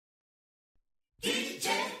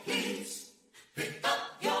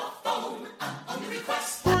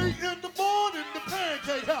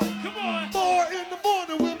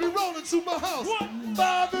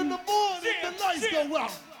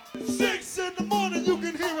rock. 6 in the morning, you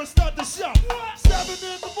can hear her start to shout.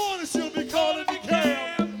 7 in the morning, she'll be calling the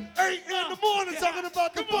cab. 8 in the morning, talking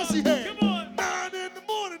about the bus she had. 9 in the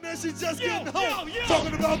morning, then she just getting home.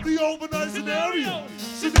 Talking about the overnight scenario.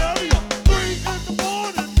 3 in the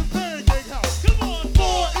morning, the pancake house.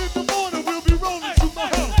 4 in the morning, we'll be rolling to my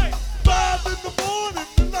house. 5 in the morning,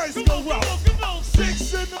 the lights go out.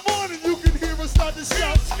 6 in the morning, you can hear her start to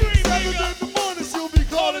shout. 7 in the morning, she'll be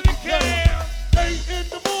calling the cab. 8 in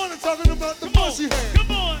the morning, talking about the bus she had.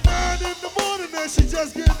 9 in the morning, then she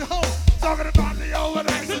just getting home. Talking about the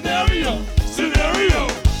overnight scenario.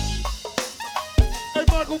 Hey,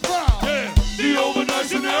 Michael Brown. Yeah, the overnight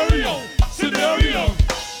scenario. Sam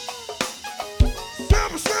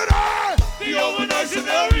City. The overnight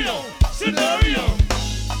scenario.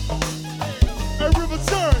 Hey, River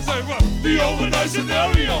Turns. Say what? The overnight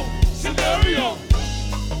scenario.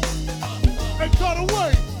 Hey,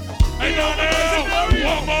 Cutaway. Ain't no scenario.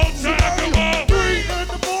 One more time, come on. 3 in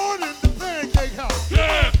the morning, the pancake house.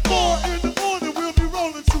 Yeah. 4 in the morning, we'll be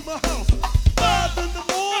rolling to my house. 5 in the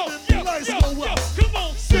morning, the lights go out. Come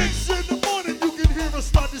on. 6 in the morning, you can hear her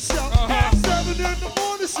start to shout. 7 in the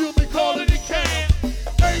morning, she'll be calling the cab.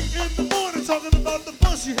 8 in the morning, talking about the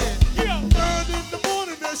bus she had. 9 in the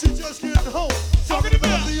morning, then she just getting home. Talking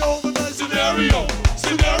about the overnight Scenario.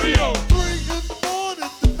 3 in the morning,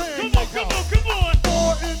 the pancake house. Come on.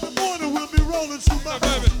 4 in the morning, we'll be rolling to my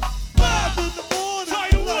house. 5 in the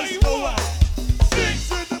morning, the lights go out.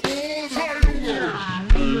 6 in the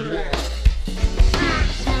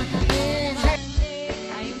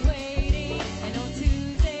I am waiting, and on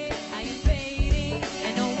Tuesday I am fading,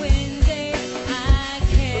 and on Wednesday I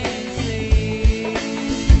can't sleep.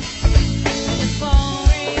 The phone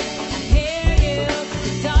rings, I hear you,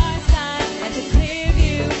 the dark side and the clear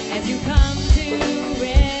view as you come to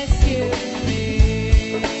rescue me.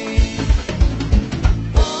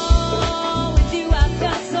 Oh, with you I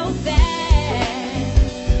felt so fast,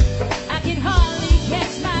 I can hardly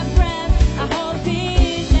catch my breath. I hope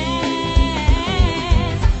it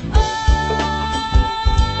lasts.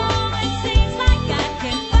 Oh, it seems like I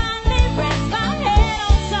can finally rest my head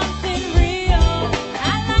on something real.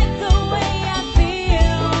 I like the way I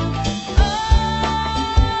feel. Oh,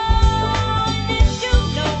 and if you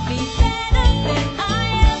know me better than I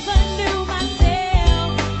ever knew myself,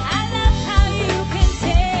 I love how you can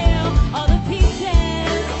tell all the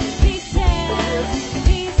pieces of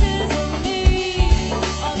me,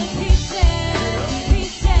 all the pieces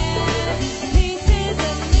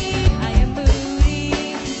of me. I am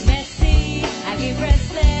moody, messy, I get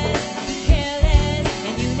restless, careless,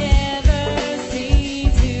 and you never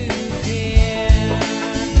seem to care.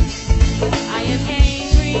 I am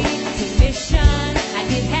angry to mission, I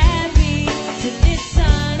get happy to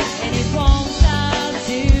listen, and it won't stop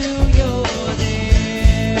till you're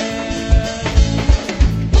there.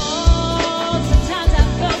 Oh, sometimes I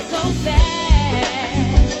felt so bad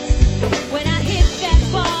when I hit that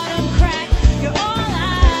bottom crack. You're all I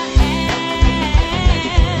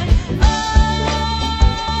had.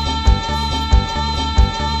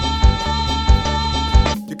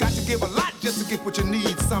 You got to give a lot just to get what you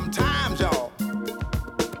need sometimes, y'all.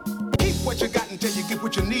 Keep what you got until you get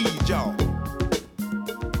what you need, y'all.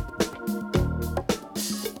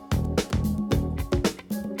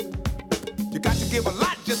 You got to give a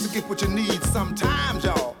lot just to get what you need sometimes,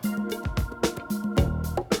 y'all.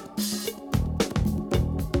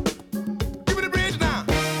 Give me the bridge now.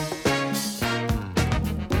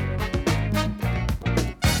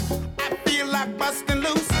 I feel like busting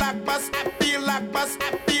loose, I feel like busting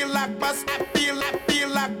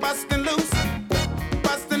loose,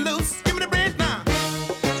 Give me the bridge now.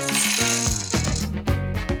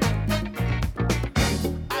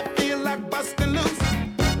 I feel like busting loose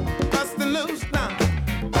now.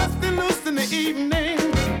 Busting loose in the evening,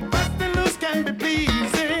 busting loose can be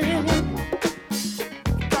pleasing.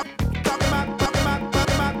 Talk about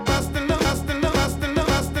busting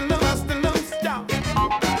loose, y'all.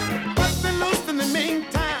 Busting loose in the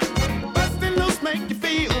meantime, busting loose make you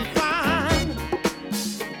feel fine.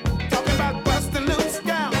 Talking about busting loose,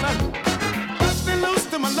 girl. Busting loose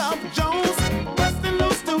to my love Jones, busting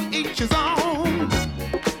loose to each his own.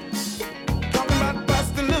 Talking about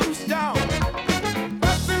busting loose, y'all.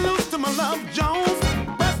 Busting loose to my love Jones,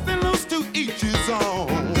 busting loose to each his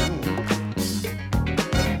own.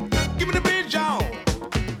 Give me the bridge, y'all.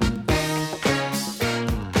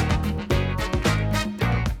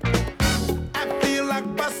 I feel like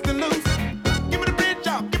busting loose. Give me the bridge,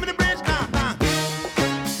 y'all. Give me the bridge now.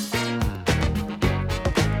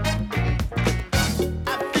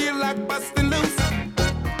 I feel like busting loose.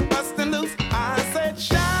 I said,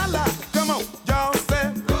 Shala. Come on, y'all say.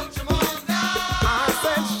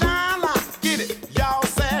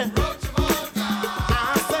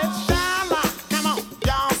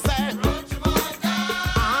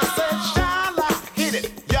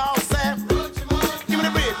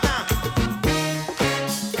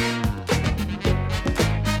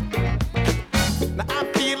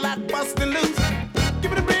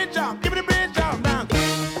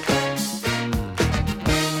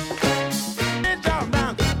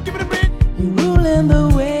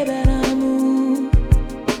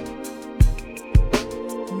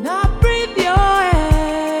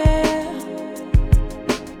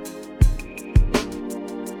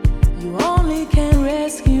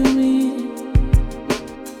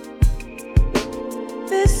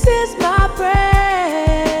 is my prayer.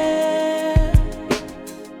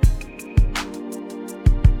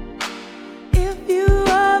 If you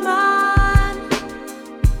are mine,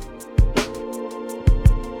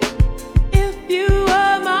 if you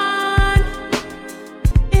are mine,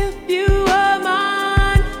 if you are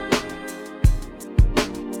mine,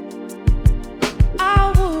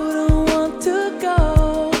 I wouldn't want to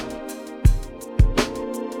go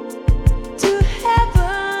to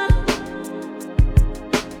heaven.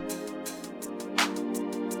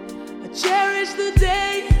 I cherish the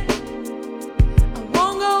day I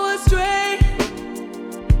won't go astray.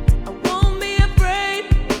 I won't be afraid.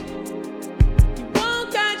 You won't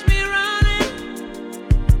catch me running.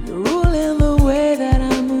 You're ruling the way that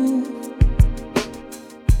I move.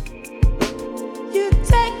 You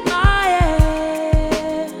take my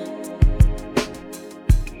hand.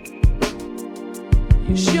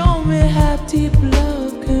 You show me how deep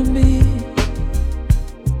love can be.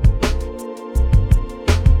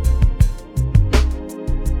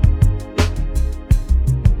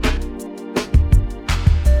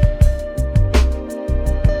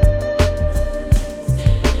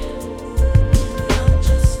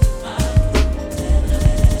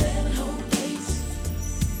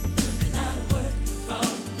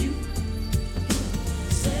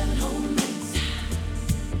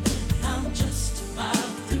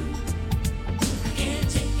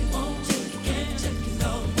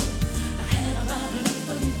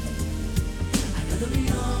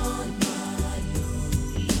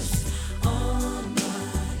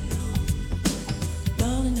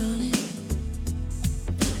 Darling, darling,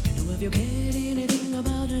 you know if you cared anything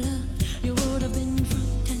about love, you would have been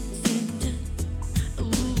front and center.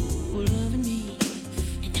 Ooh, loving me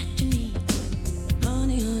and touching me,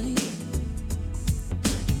 honey, honey.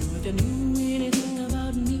 You know if you knew anything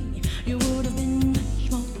about me, you would have been much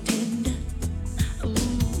more tender.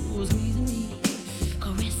 Ooh, squeezing me,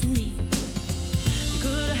 caressing me. You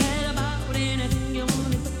could have had about anything you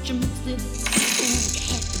wanted, but you missed it. Ooh, you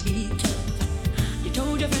had to be tough. You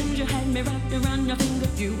told your friends you had me wrapped around your finger.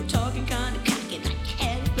 You were talking kind of cocky, like you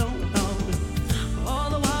had it going on. All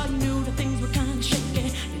the while you knew that things were kind of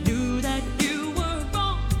shaky. You knew that you were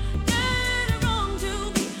wrong, yeah, wrong to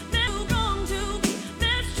be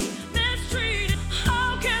mistreated.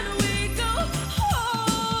 How can we go?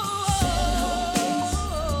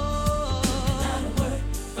 Not a word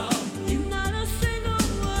from you, not a single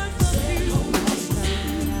word from you.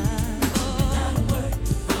 Not a word.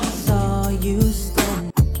 Saw you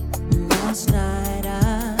stand last night. I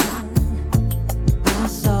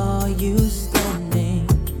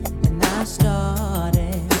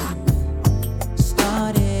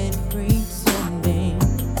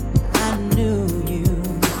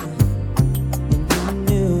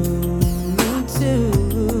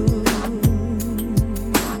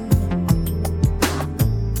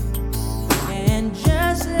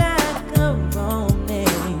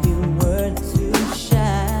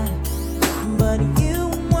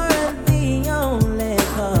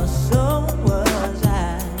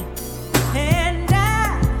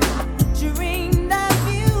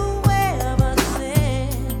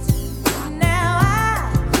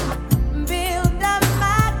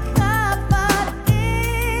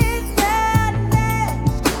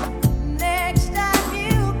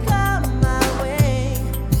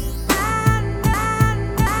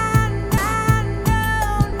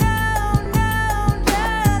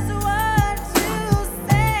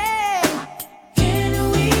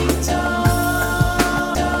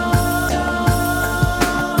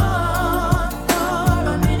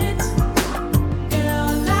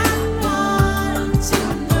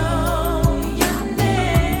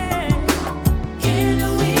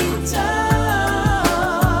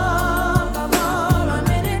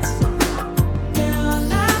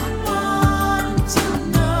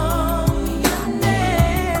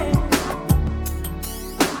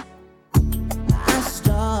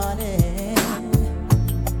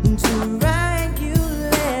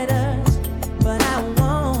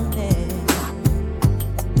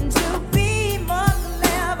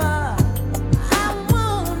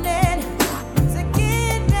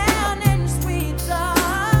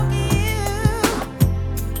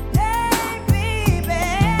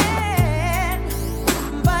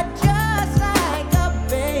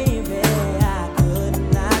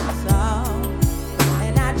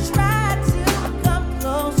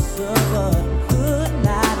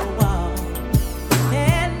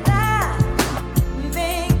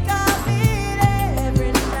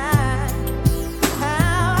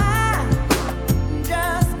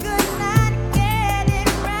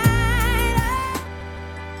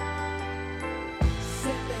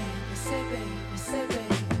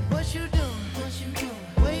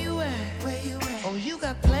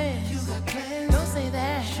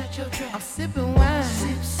sipping wine,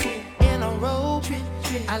 in a robe.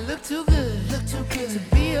 I look too good to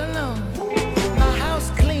be alone. My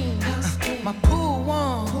house clean, my pool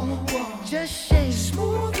warm, just shake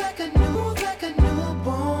smooth like a newborn.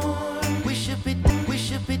 We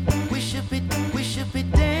should be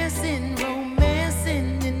dancing,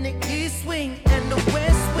 romancing in the east wing and the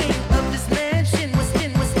west wing of this mansion. What's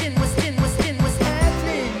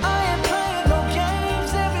happening? I ain't playing no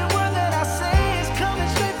games. Every word that I say is coming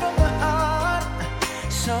straight from the heart.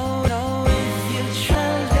 So if you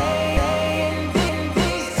try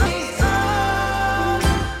these songs,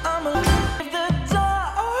 I'ma leave the door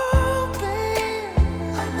open.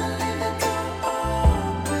 I'ma leave the door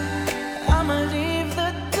open. I'ma leave the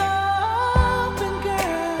door open,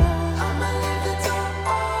 girl. I'ma leave the door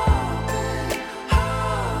open.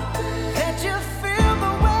 That you feel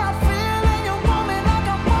the way I feel and you want me like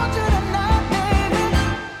I want you tonight, baby.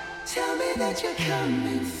 Tell me that you're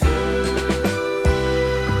coming through.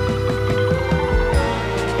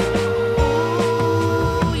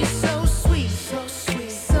 Ooh, you're so sweet, so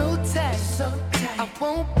tight. I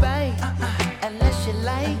won't bite unless you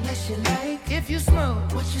like. If you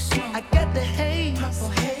smoke, what you smoke? I got the haze.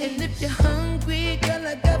 And if you're hungry, girl,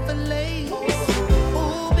 I got fillets.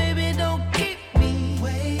 Ooh, baby, don't keep me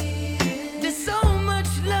waiting. There's so much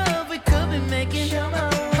love we could be making.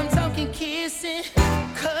 I'm talking kissing,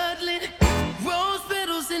 cuddling, rose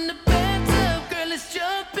petals in the bathtub. Girl, it's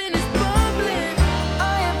jumping, it's bubbling.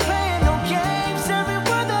 I ain't playing no games. Every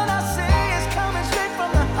word that I say is coming straight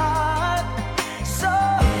from the heart. So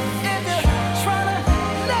if you're trying to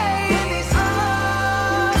lay in these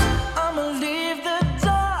arms, I'ma leave the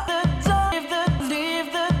door, leave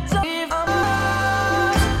the door,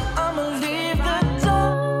 I'ma leave the door.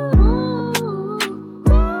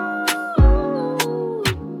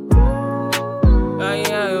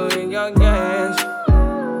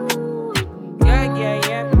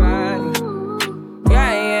 Yeah, body.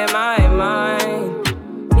 Yeah, my mind.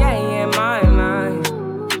 Yeah, my mind.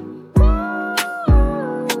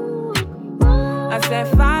 I said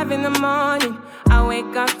 5 in the morning. I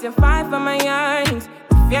wake up to 5 for my yearnings.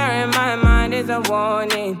 The fear in my mind is a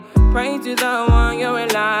warning. Pray to the one you're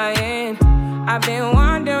relying. I've been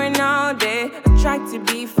wandering all day. I tried to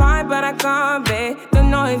be fine, but I can't be. The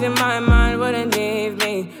noise in my mind wouldn't leave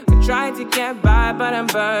me. I tried to get by, but I'm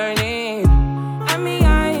burning. I'm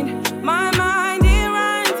behind my mind, it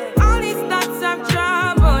runs. All these thoughts have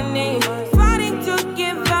troubled me. Fighting to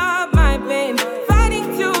give up my pain.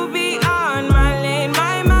 Fighting to be on my lane.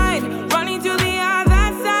 My mind running to the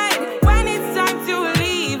other side. When it's time to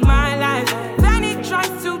leave my life, then it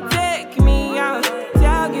tries to take me out.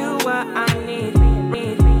 Tell you what I need.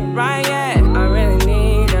 Right, yeah, I really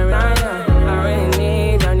need a right now.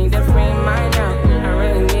 I need to free mind now. I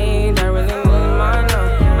really need mine now.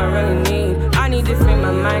 I need to free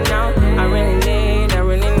my mind now. I really need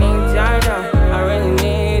Jada.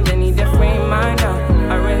 I need to free mine now.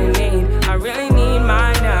 I really need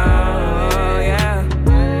mine now, yeah.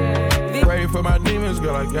 Pray for my demons,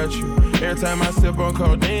 girl, I got you. Every time I sip on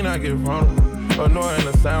codeine, I get vulnerable. Annoying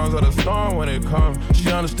the sounds of the storm when it comes.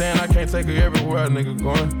 She understand I can't take her everywhere a nigga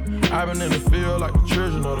going. I've been in the field like the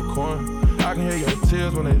children of the corn. I can hear your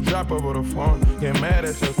tears when they drop over the phone. Get mad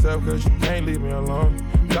at yourself cause you can't leave me alone.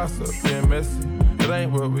 Gossip, being messy, it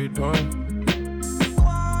ain't what we doing.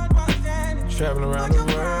 Traveling around the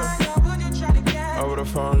world, over the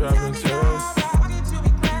phone dropping tears.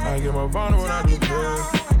 I get more vulnerable when I do pills.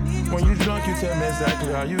 When you drunk, you tell me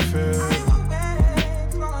exactly how you feel.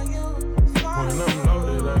 When I'm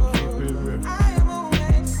loaded, I keep it real.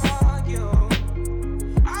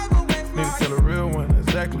 Need to tell a real one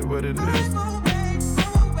exactly what it is.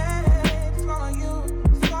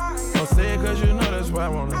 Don't say it cause you know that's what I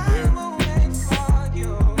wanna hear.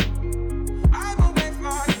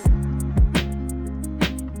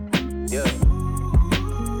 Yeah,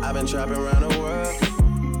 I've been trapping around the world.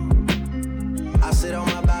 I sit on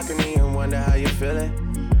my balcony and wonder how you're feeling.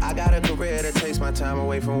 I got a career that takes my time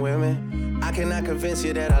away from women. I cannot convince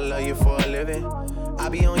you that I love you for a living. I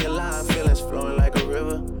be on your line, feelings flowing like a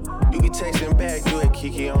river. You be texting back, you at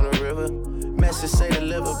Kiki on the river. Message say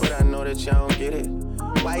deliver, but I know that y'all don't get it.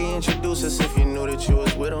 Why you introduce us if you knew that you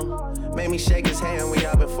was with him? Made me shake his hand, we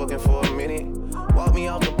all been fucking for a minute. Walk me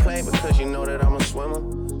off the plane because you know that I'm a swimmer.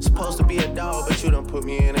 Supposed to be a dog, but you done put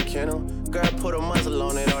me in a kennel. Girl, put a muzzle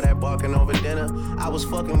on it, all that barking over dinner. I was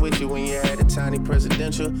fucking with you when you had a tiny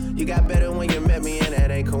presidential. You got better when you met me, and that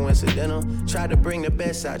ain't coincidental. Tried to bring the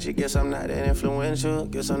best out you, guess I'm not that influential.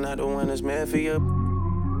 Guess I'm not the one that's meant for you.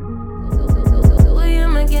 2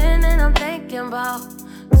 a.m. again and I'm thinking about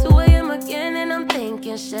 2 a.m. again and I'm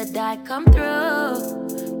thinking, should I come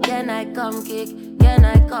through? Can I come kick? Can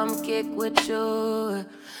I come kick with you?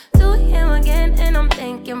 2 a.m. again, and I'm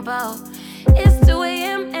thinking about. It's 2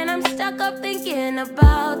 a.m. and I'm stuck up thinking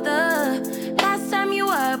about the last time you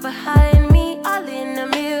were behind me, all in the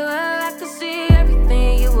mirror. I could see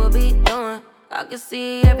everything you will be doing. I could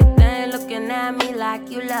see everything looking at me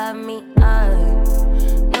like you love me. I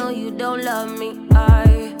know you don't love me.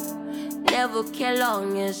 I never care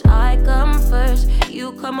long as I come first.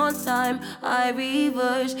 You come on time, I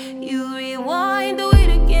reverse. You rewind, do it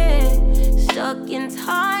again. Stuck in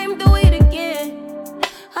time, do it again.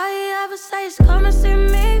 All you ever say is come and see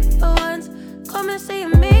me for once. Come and see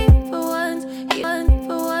me for once.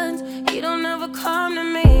 You don't ever come to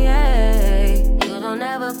me, yeah. You don't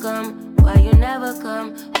ever come. Why you never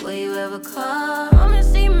come? Will you ever come? Come and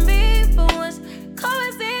see me for once. Come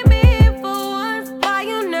and see me for once. Why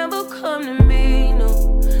you never come to me, no?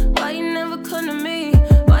 Why you never come to me?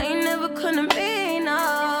 Why you never come to me,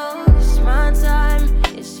 no? It's my time,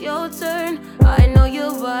 it's your turn. I know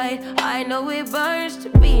you're right. I know it burns to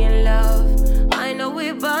be in love. I know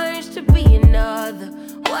it burns to be another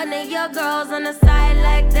one of your girls on the side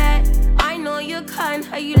like that. I know you're kind,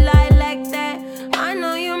 how you lie like that. I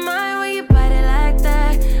know you're mine when you bite it like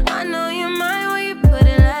that. I know you're mine when you put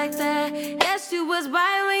it like that. Yes, you was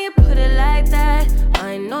right when you put it like that.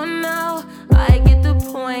 I know now, I get the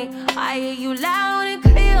point. I hear you loud and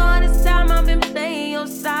clear all this time I've been playing your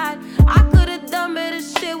side. I could've done better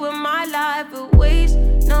shit with my life, but waste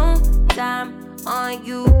no time on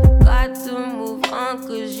you. Got to move on,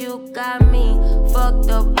 cause you got me fucked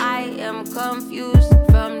up. I am confused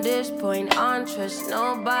from this point on. Trust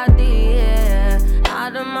nobody, yeah.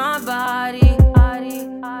 Out of my body.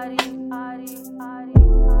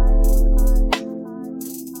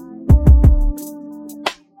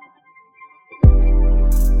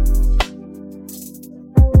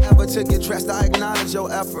 Ever to get dressed, I acknowledge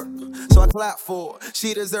your effort. So I clap for her.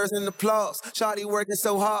 She deserves an applause. Shawty working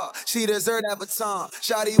so hard. She deserves that baton.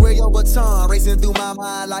 Shawty, wear your baton. Racing through my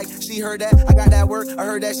mind like she heard that. I got that work. I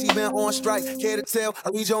heard that she been on strike. Care to tell? I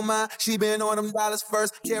read your mind. She been on them dollars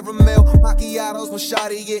first. Caramel macchiatos when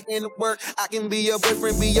Shawty get into work. I can be your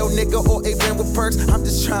boyfriend, be your nigga, or a friend with perks. I'm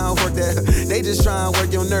just trying to work that. They just trying to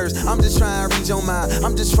work your nerves. I'm just trying to read your mind.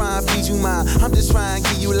 I'm just trying to feed you mine. I'm just trying to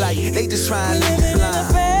give you light. They just trying to leave you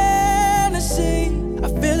blind. Fantasy. I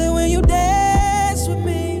feel it when you dance with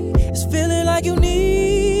me. It's feeling like you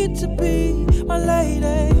need to be my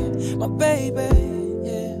lady, my baby,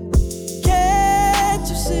 yeah. Can't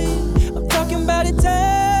you see? I'm talking about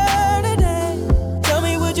eternity. Tell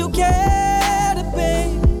me, would you care to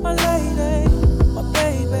be my lady, my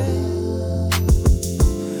baby?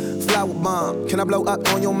 Flower bomb, can I blow up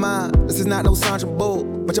on your mind? This is not no Sandra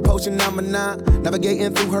Bullock, but your potion number 9.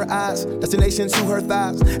 Navigating through her eyes, destination to her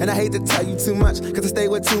thighs. And I hate to tell you too much, cause I stay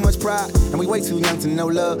with too much pride. And we way too young to know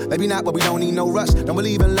love. Maybe not, but we don't need no rush. Don't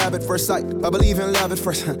believe in love at first sight, but believe in love at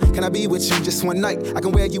first. Can I be with you just one night? I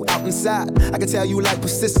can wear you out inside. I can tell you like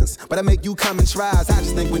persistence, but I make you come and tries. I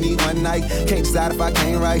just think we need one night. Can't decide if I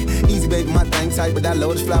can't right. Easy baby, my thing tight, but that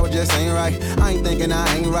lotus flower just ain't right. I ain't thinking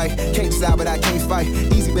I ain't right. Can't decide, but I can't fight.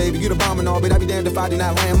 Easy baby, you the bomb and all, but I be damned if I do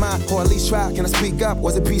not land mine. Or at least try. Can I speak up?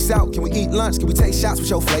 Was it peace out? Can we eat lunch? Can we take shots with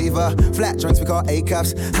your flavor? Flat drinks we call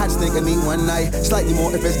A-cups. I just think I need one night. Slightly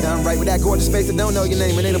more if it's done right. With that gorgeous face, I don't know your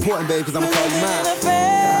name. It ain't important, babe, cause I'ma call you mine.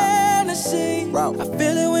 Fantasy. I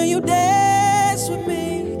feel it when you dance with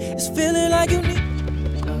me. It's feeling like you need.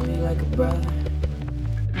 Love you like a brother.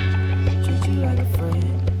 Treat you like a friend.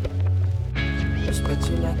 Respect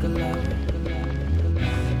you like a lover.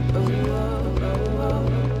 Oh, oh, oh, oh,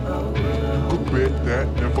 oh. You could bet that,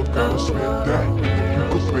 never gotta sweat that. You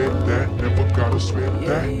could bet that, never gotta sweat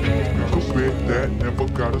that. You could bet that, never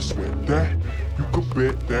gotta sweat that. You could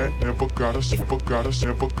bet that, never gotta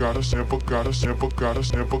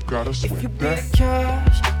sweat If you be the that.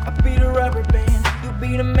 cash, I'll be the rubber band. You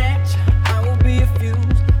be the match, I will be a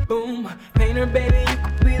fuse. Boom, painter, baby, you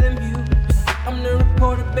could be the muse. I'm the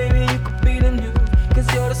reporter, baby, you could be the news. Cause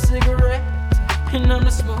you're the cigarette, and I'm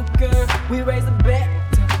the smoker. We raise the bet,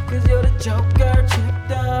 cause you're the joker.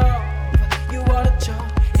 Checked off, you are the chalk.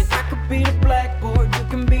 And I could be the blackboard, you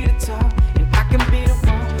can be the top. And I can be the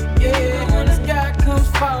one, yeah, when the sky comes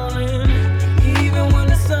falling. Even when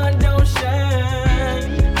the sun don't shine,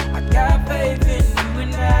 I got faith in you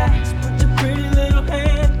and I. Just put your pretty little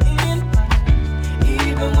hand in mine.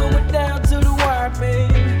 Even when we're down to the wire,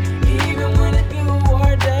 babe. Even when it's you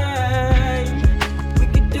or die, we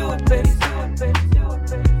can do it, baby. Do it, baby. Do it,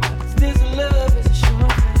 baby. This love is a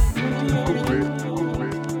short thing. You could bet,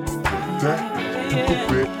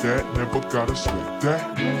 that, never gotta sweat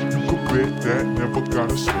that. You could bet that, never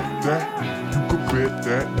gotta sweat that. You could bet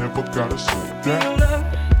that, never gotta sweat Be the that. love,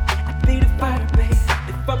 I be the fire, baby.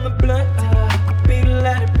 If I'm the blunt, you could be the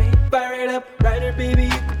lighter, baby. Fire it up, writer, baby,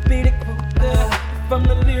 you could be the quote. If I'm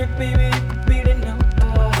the lyric, baby, you could be the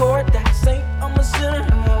note. Chord that saint, I'm a sinner.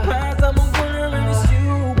 Prize, I'm a winner, and it's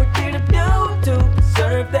you. What did I do to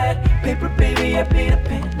deserve that? Paper, baby, I be the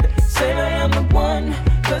pen. Say I am the one,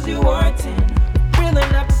 cause you are a 10. Really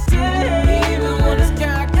not pretend, even when the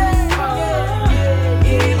sky can't fall.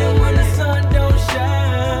 Even when the sun don't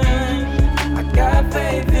shine, I got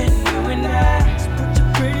faith in you and I. So put your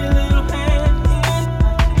pretty little hand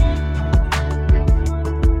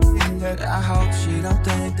in. I hope she don't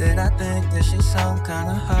think that I think that she's some kind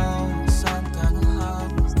of hoe, some kind of hoe.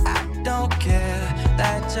 I don't care,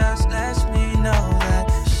 that just lets me know that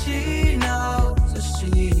she knows what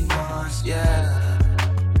she wants, yeah.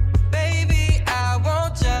 Baby, I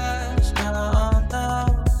won't judge, no, no,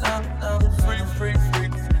 no, no. Free.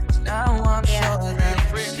 Now I'm sure that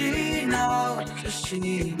she knows what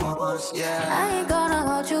she wants, yeah. I ain't gonna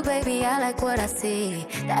hold you, baby, I like what I see.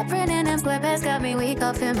 That print in them sweatpants got me weak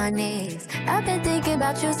up in my knees. I've been thinking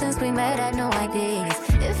about you since we met at no IDs.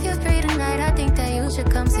 If you're free tonight, I think that you should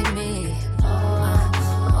come see me.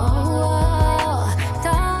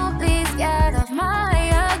 Don't be scared of my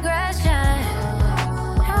aggression.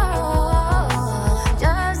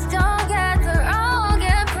 Just don't get the wrong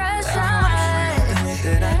impression.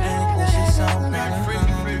 That I think that she's some kind of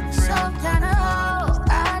hoe. Some kind of hoe,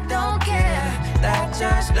 I don't care. That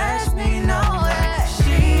just lets me know that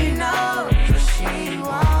she knows what she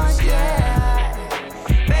wants, yeah.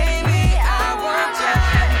 Baby, I want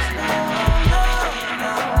just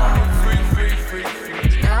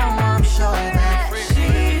now I'm sure that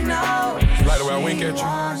she knows Like the way I wink at you.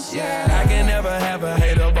 I can never have a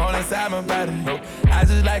hater born inside my body. I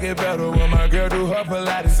just like it better when my girl do her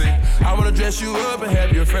Pilates. I wanna dress you up and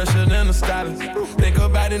have you fresher than the stylist. Think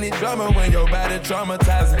about any drama when your body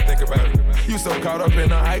traumatizing. Think about it. You so caught up in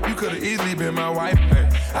the hype, you could've easily been my wife.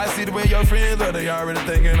 I see the way your friends look, they already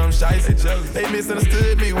thinking I'm shicey. They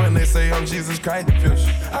misunderstood me when they say I'm Jesus Christ.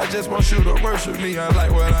 I just want you to worship me, I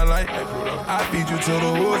like what I like. I feed you to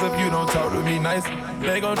the wolves if you don't talk to me nice.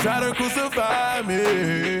 They gon' try to crucify me.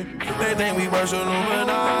 They think we worship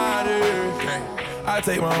Illuminati. I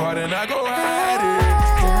take my heart and I go hide it.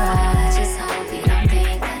 I just hope you don't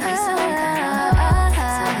think that he's some kind of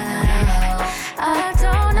I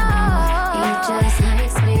don't know. He just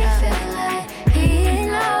makes me feel like he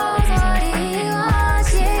knows what he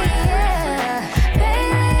wants, yeah.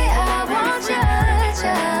 Baby, I won't judge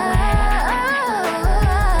you.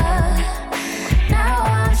 Now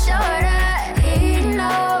I'm sure that he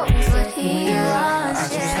knows what he wants, I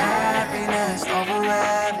choose happiness over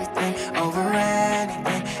everything, over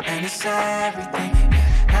anything, and it's everything.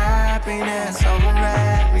 Happiness over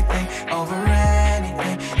everything, over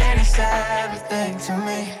anything, and it's everything to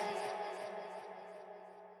me.